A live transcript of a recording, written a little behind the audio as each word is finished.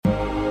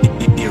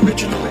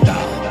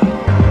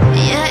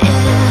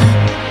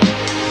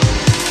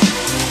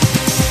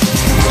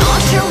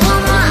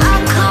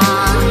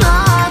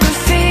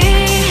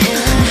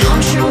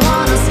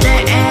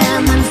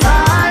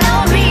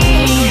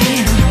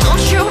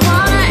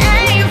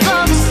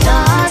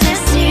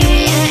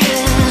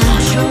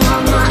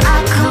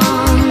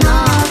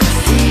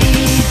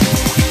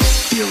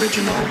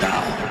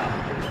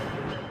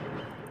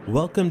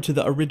Welcome to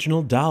The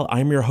Original Doll.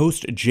 I'm your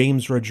host,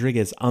 James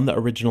Rodriguez. On The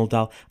Original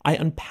Doll, I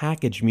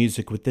unpackage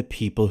music with the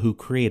people who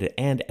create it,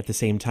 and at the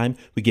same time,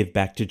 we give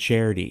back to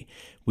charity.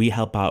 We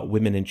help out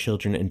women and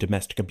children in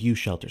domestic abuse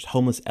shelters,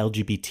 homeless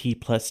LGBT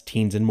plus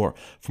teens, and more.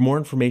 For more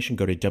information,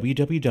 go to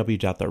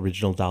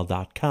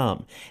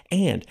www.theoriginaldoll.com.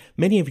 And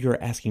many of you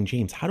are asking,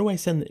 James, how do I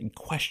send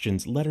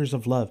questions, letters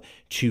of love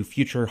to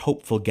future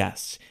hopeful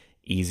guests?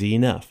 Easy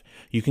enough.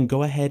 You can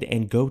go ahead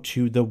and go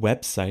to the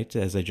website,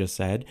 as I just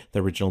said,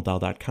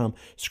 theoriginaldoll.com,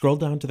 scroll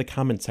down to the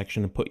comment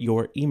section and put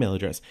your email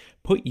address.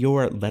 Put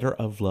your letter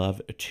of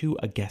love to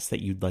a guest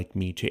that you'd like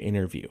me to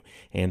interview.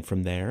 And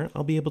from there,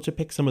 I'll be able to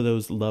pick some of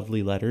those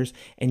lovely letters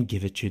and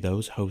give it to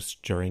those hosts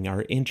during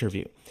our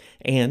interview.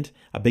 And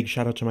a big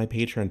shout out to my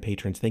Patreon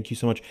patrons. Thank you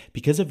so much.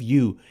 Because of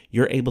you,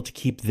 you're able to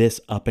keep this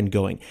up and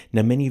going.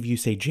 Now, many of you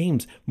say,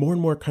 James, more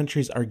and more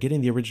countries are getting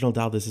the Original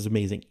Doll. This is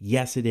amazing.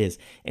 Yes, it is.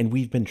 And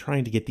we've been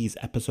trying to get these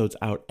episodes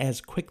out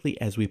as quickly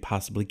as we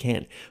possibly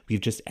can.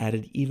 We've just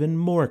added even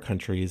more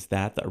countries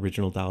that the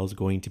Original Doll is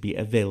going to be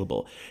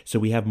available. So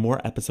we have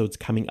more episodes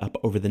coming up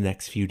over the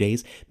next few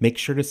days. Make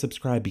sure to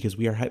subscribe because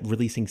we are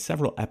releasing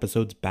several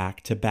episodes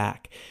back to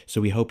back.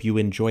 So we hope you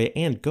enjoy it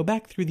and go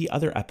back through the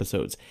other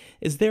episodes.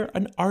 Is there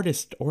an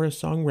artist or a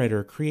songwriter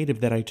or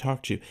creative that I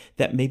talked to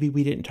that maybe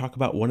we didn't talk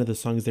about one of the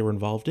songs they were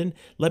involved in?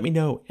 Let me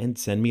know and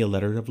send me a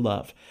letter of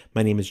love.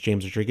 My name is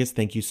James Rodriguez.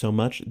 Thank you so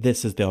much.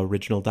 This is The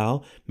Original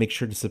Doll. Make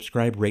sure to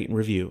subscribe, rate, and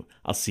review.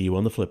 I'll see you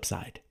on the flip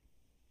side.